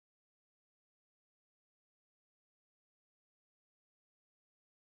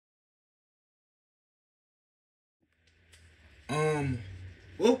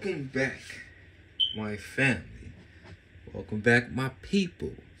Welcome back, my family. Welcome back, my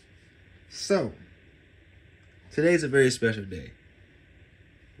people. So, today's a very special day.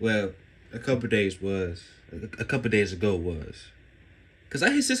 Well, a couple days ago was. Because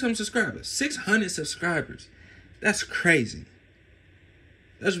I hit 600 subscribers. 600 subscribers. That's crazy.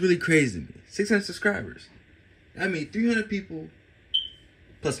 That's really crazy to me. 600 subscribers. I mean, 300 people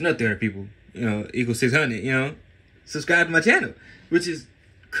plus another 300 people, equals 600, subscribe to my channel. Which is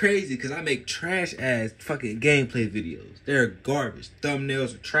crazy because I make trash ass fucking gameplay videos. They're garbage.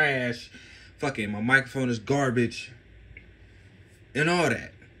 Thumbnails are trash. Fucking my microphone is garbage. And all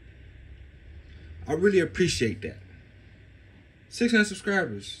that. I really appreciate that. 600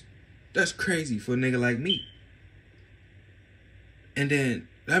 subscribers. That's crazy for a nigga like me. And then,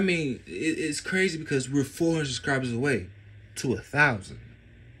 I mean, it's crazy because we're 400 subscribers away to 1,000.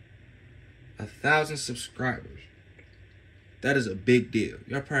 1,000 subscribers. That is a big deal.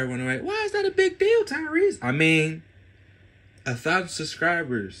 Y'all probably wondering, why is that a big deal, Tyrese? I mean, 1,000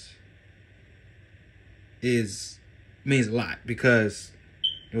 subscribers means a lot because,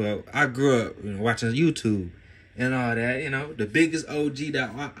 well, I grew up watching YouTube and all that. The biggest OG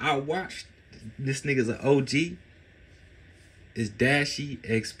that I watched, this nigga's an OG, is Dashy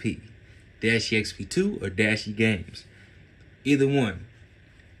XP. Dashy XP2 or Dashy Games. Either one.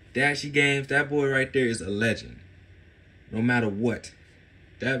 Dashy Games, that boy right there is a legend. No matter what.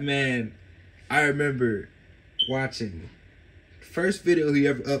 That man, I remember watching. First video he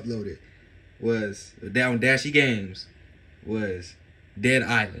ever uploaded was down Dashy Games was Dead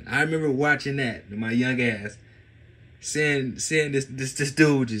Island. I remember watching that with my young ass. Seeing this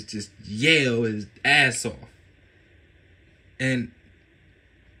dude just yell his ass off. And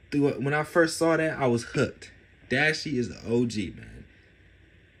when I first saw that, I was hooked. Dashy is the OG, man.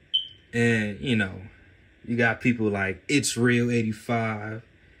 And, you got people like It's Real 85.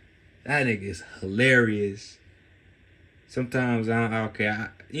 That nigga is hilarious. Sometimes when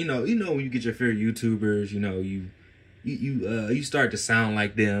you get your favorite YouTubers, you start to sound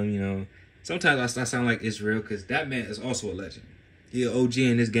like them, Sometimes I sound like It's Real because that man is also a legend. He an OG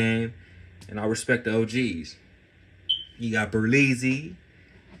in this game, and I respect the OGs. You got Breezy.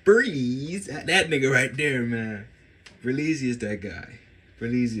 Breeze, that nigga right there, man. Breezy is that guy.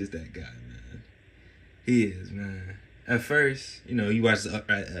 Breezy is that guy, man. He is, man. At first, you watch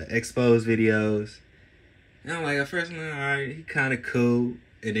the exposed videos. And I'm like, at first, I'm like, alright, he kind of cool.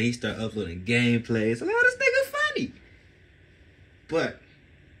 And then he start uploading gameplays. Like, oh, this nigga funny. But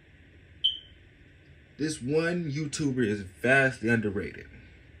this one YouTuber is vastly underrated.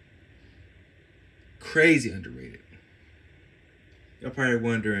 Crazy underrated. Y'all probably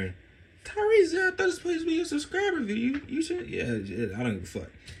wondering, Tyrese, I thought this was supposed to be a subscriber video. You should, yeah, I don't give a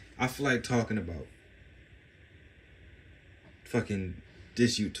fuck. I feel like talking about fucking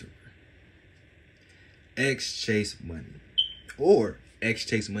this YouTuber, xChasemoney, or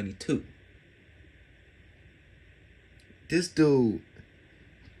xChasemoney 2. This dude,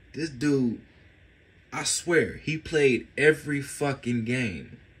 I swear, he played every fucking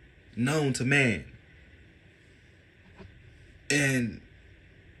game known to man. And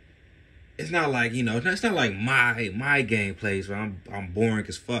it's not like, it's not like my gameplays where I'm boring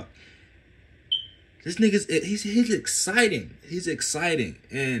as fuck. This nigga's he's exciting. He's exciting.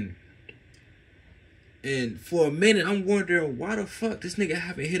 And for a minute I'm wondering why the fuck this nigga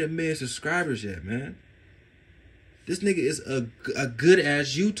haven't hit 1 million subscribers yet, man. This nigga is a good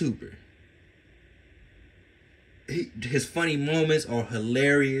ass YouTuber. His funny moments are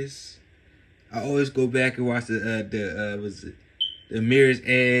hilarious. I always go back and watch the Mirror's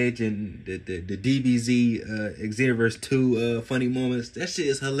Edge and the DBZ Xenoverse 2 funny moments. That shit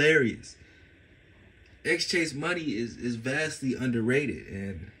is hilarious. xChasemoney is vastly underrated,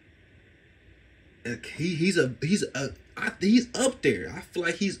 and he's up there. I feel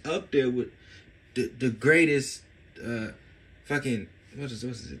like he's up there with the greatest fucking what is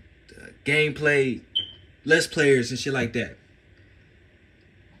it gameplay Let's Players and shit like that.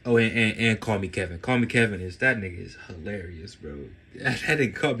 Oh, and Call Me Kevin. Call Me Kevin that nigga is hilarious, bro. That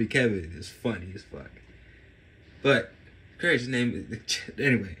nigga Call Me Kevin is funny as fuck. But crazy name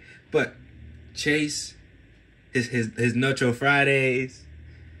anyway. But Chase, his Nacho Fridays,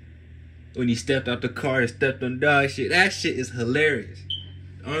 when he stepped out the car and stepped on dog shit, that shit is hilarious.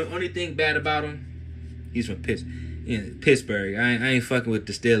 Only thing bad about him, he's from Pittsburgh. I ain't fucking with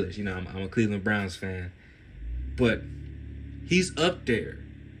the Steelers. I'm a Cleveland Browns fan. But he's up there.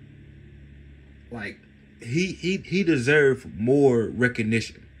 Like, he deserved more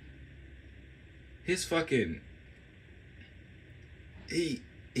recognition. His fucking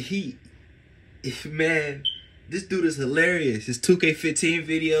man, This dude is hilarious. His 2K15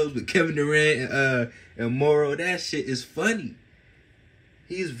 videos with Kevin Durant and Moro, that shit is funny.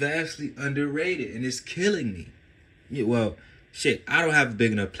 He's vastly underrated, and it's killing me. Yeah, well, shit, I don't have a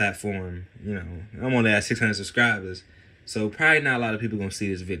big enough platform. You know, I'm only at 600 subscribers, so probably not a lot of people gonna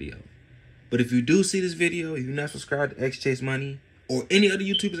see this video. But if you do see this video, if you're not subscribed to xChasemoney or any other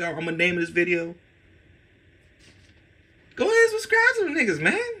YouTubers I'm gonna name in this video, go ahead and subscribe to them niggas,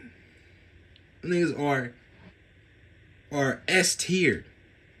 man. Them niggas are S tier.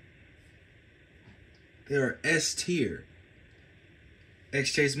 They are S tier.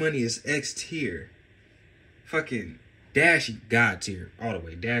 xChasemoney is X tier. Fucking Dashy, God tier, all the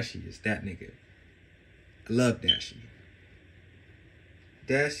way. Dashy is that nigga. I love Dashy.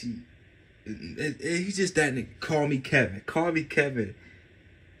 Dashy, he's just that nigga. Call Me Kevin. Call Me Kevin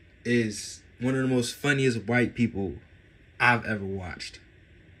is one of the most funniest white people I've ever watched.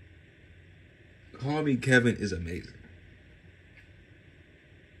 Call Me Kevin is amazing.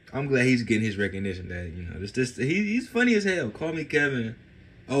 I'm glad he's getting his recognition. That, you know, he's funny as hell. Call Me Kevin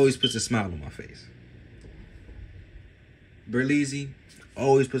always puts a smile on my face. Berleezy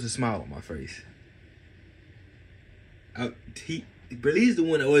always puts a smile on my face. Berleezy's the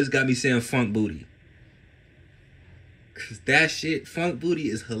one that always got me saying funk booty. Cause that shit, funk booty,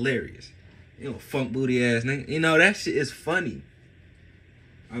 is hilarious. You know, funk booty ass nigga. You know, that shit is funny.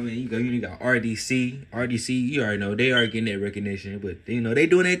 I mean, you got RDC. RDC, you already know, they are getting their recognition, but you know, they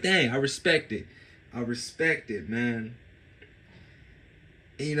doing their thing. I respect it. I respect it, man.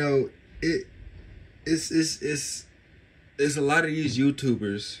 And, you know, it's a lot of these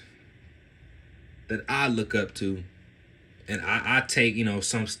YouTubers that I look up to, and I take, you know,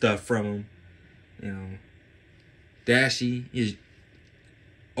 some stuff from them. You know, Dashy is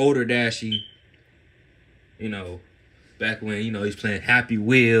older Dashy. You know, back when, you know, he's playing Happy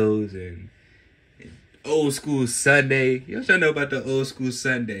Wheels and Old School Sunday. You know about the Old School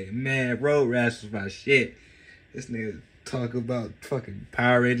Sunday? Man, Road Rash was my shit. This nigga talk about fucking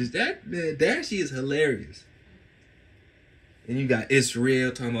Power Rangers. Man, Dashy is hilarious. And you got It's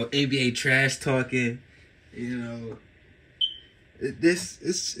Real talking about NBA trash talking. You know,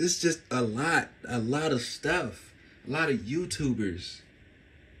 it's just a lot of stuff. A lot of YouTubers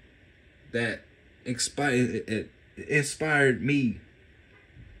that inspired me.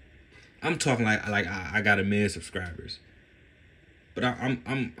 I'm talking like I got 1 million subscribers, but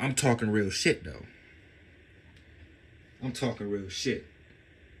I'm talking real shit though. I'm talking real shit.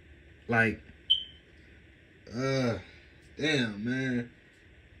 Like, damn, man,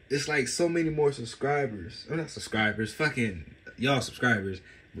 it's like so many more subscribers. I'm not subscribers, fucking y'all subscribers.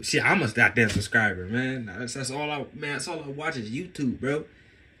 But shit, I'm a goddamn subscriber, man. That's all I watch is YouTube, bro.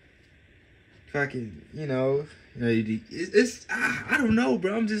 Fucking, you know, it's I don't know,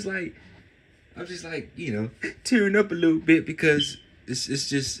 bro. I'm just like, you know, tearing up a little bit because it's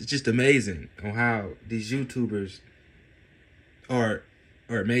just amazing on how these YouTubers are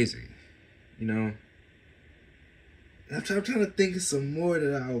amazing, you know. I'm trying to think of some more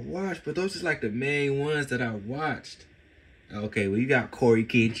that I watched, but those are like the main ones that I watched. Okay, well, you got Corey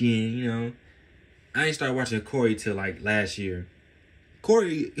Kitchen, you know. I ain't started watching Corey till like last year.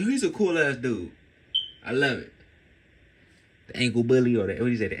 Corey, he's a cool ass dude. I love it. The ankle bully or what do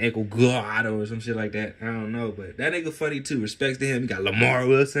you say, the ankle god or some shit like that. I don't know, but that nigga funny too. Respects to him. You got Lamar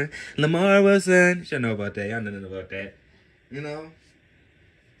Wilson. Lamar Wilson. You should know about that. Y'all know nothing about that. You know?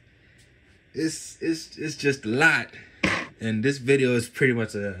 It's just a lot. And this video is pretty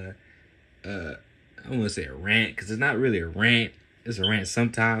much I don't want to say a rant, because it's not really a rant. It's a rant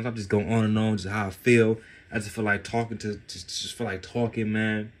sometimes. I'm just going on and on, just how I feel. I just feel like talking just feel like talking,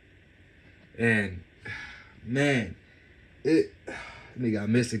 man. And, man, nigga,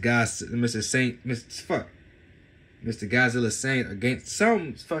 Mr. Godzilla Saint against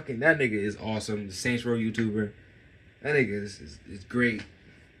some fucking, that nigga is awesome. The Saints Row YouTuber. That nigga is great.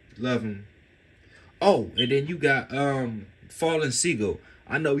 Love him. Oh, and then you got Fallen Seagull.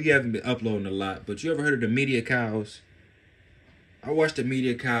 I know you haven't been uploading a lot, but you ever heard of the Media Cows? I watched the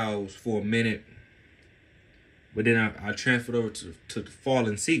Media Cows for a minute, but then I transferred over to the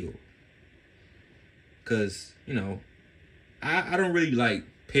Fallen Seagull. Because, you know, I don't really like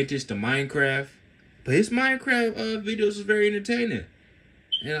Pinterest to Minecraft, but his Minecraft videos was very entertaining.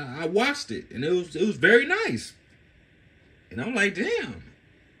 And I watched it, and it was very nice. And I'm like, damn.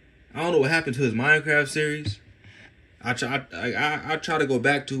 I don't know what happened to his Minecraft series. I try to go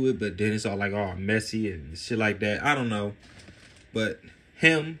back to it, but then it's all like all messy and shit like that. I don't know. But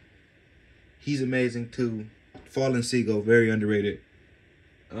him, he's amazing too. Fallen Seagull, very underrated.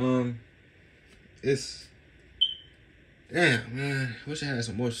 It's, damn, man, wish I had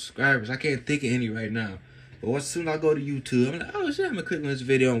some more subscribers. I can't think of any right now. But as soon as I go to YouTube, I'm like, oh shit, I'm gonna click on this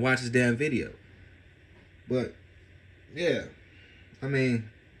video and watch this damn video. But yeah, I mean,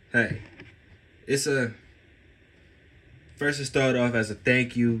 hey, it's a first it started off as a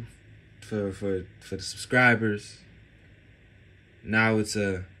thank you for the subscribers. Now it's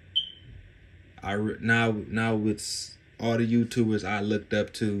now it's all the YouTubers I looked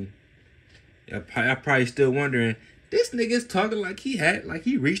up to. I'm probably still wondering, this nigga's talking like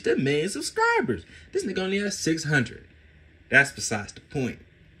he reached 1 million subscribers. This nigga only has 600. That's besides the point.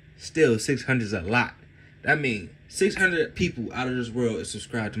 Still, 600 is a lot. That means 600 people out of this world is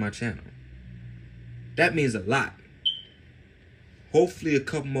subscribed to my channel. That means a lot. Hopefully a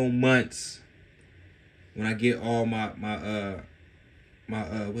couple more months when I get all my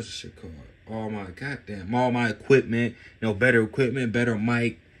what's the shit called? All my equipment, you know, better equipment, better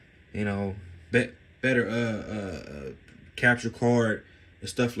mic, you know, better capture card and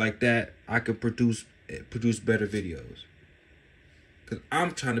stuff like that. I could produce better videos. Cause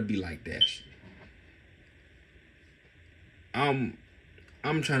I'm trying to be like that shit. I'm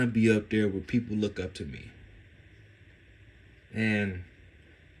trying to be up there where people look up to me. And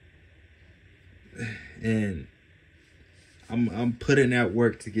I'm putting that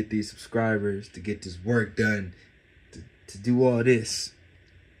work to get these subscribers, to get this work done, to do all this.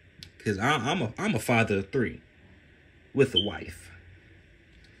 Cause I'm a father of 3 with a wife.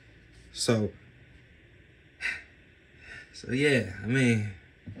 So yeah, I mean,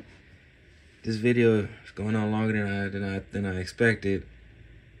 this video is going on longer than I expected.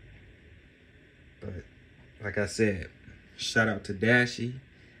 But like I said, shout out to Dashy.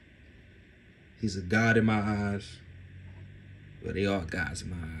 He's a god in my eyes. Well, they all gods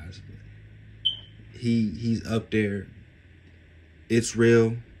in my eyes. He's up there. It's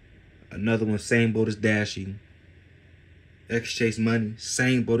real. Another one, same boat as Dashy. xChasemoney,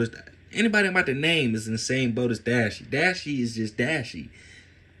 same boat as anybody about the name is in the same boat as Dashy. Dashy is just Dashy.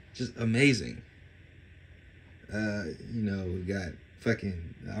 Just amazing. You know, we got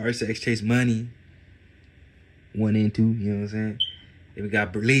fucking I already said xChasemoney. 1 and 2, you know what I'm saying? Then we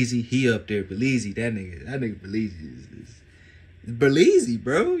got Berleezy, he up there. Berleezy, that nigga Berleezy is Berleezy,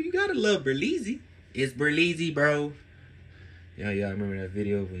 bro. You gotta love Berleezy. It's Berleezy, bro. Yeah, I remember that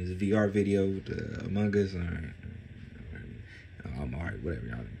video when it was a VR video with Among Us. Alright, whatever,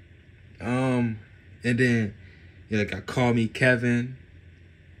 y'all. And then got Call Me Kevin.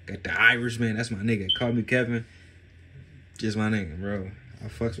 Got the Irishman, that's my nigga. Call Me Kevin. Just my nigga, bro. I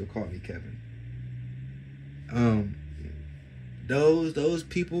fucks with Call Me Kevin. Those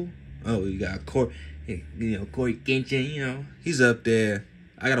people. Oh, you got Corey Genshin, you know, he's up there.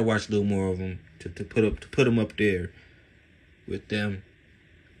 I gotta watch a little more of him to put him up there with them.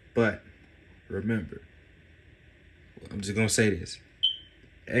 But remember, I'm just gonna say this.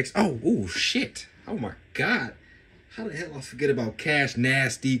 Oh shit. Oh my god. How the hell I forget about Cash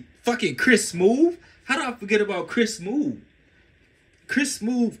Nasty? Fucking Chris Smooth? How do I forget about Chris Smooth? Chris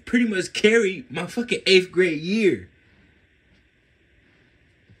Smooth pretty much carried my fucking 8th grade year.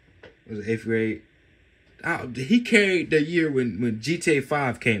 Was it 8th grade? He carried the year when GTA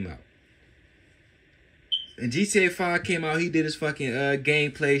 5 came out. And GTA 5 came out, he did his fucking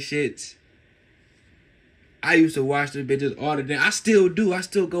gameplay shits. I used to watch the bitches all the time. I still do. I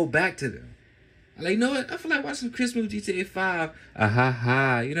still go back to them. I'm like, you know what? I feel like watching Chris Smooth GTA 5.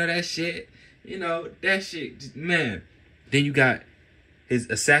 You know that shit? You know, that shit, man. Then you got his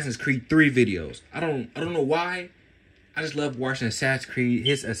Assassin's Creed 3 videos. I don't know why. I just love watching his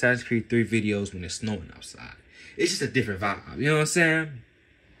Assassin's Creed 3 videos when it's snowing outside. It's just a different vibe. You know what I'm saying?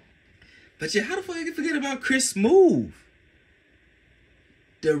 But yeah, how the fuck I can forget about Chris Smooth?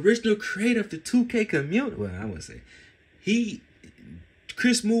 The original creator of the 2K community. Well, I wouldn't say.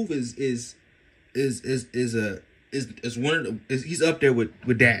 Chris Smooth is one of the, he's up there with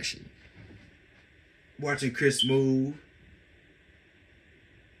Dashy. Watching Chris Smooth,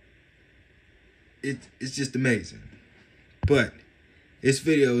 it's just amazing. But this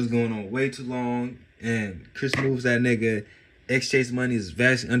video is going on way too long, and Chris Smooth's that nigga. xChasemoney is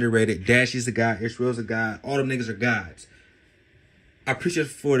vastly underrated. Dashy's a guy. Israel's a guy. All them niggas are gods. I appreciate it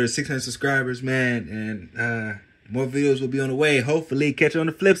for the 600 subscribers, man, and more videos will be on the way. Hopefully, catch you on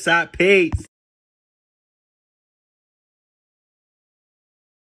the flip side. Peace.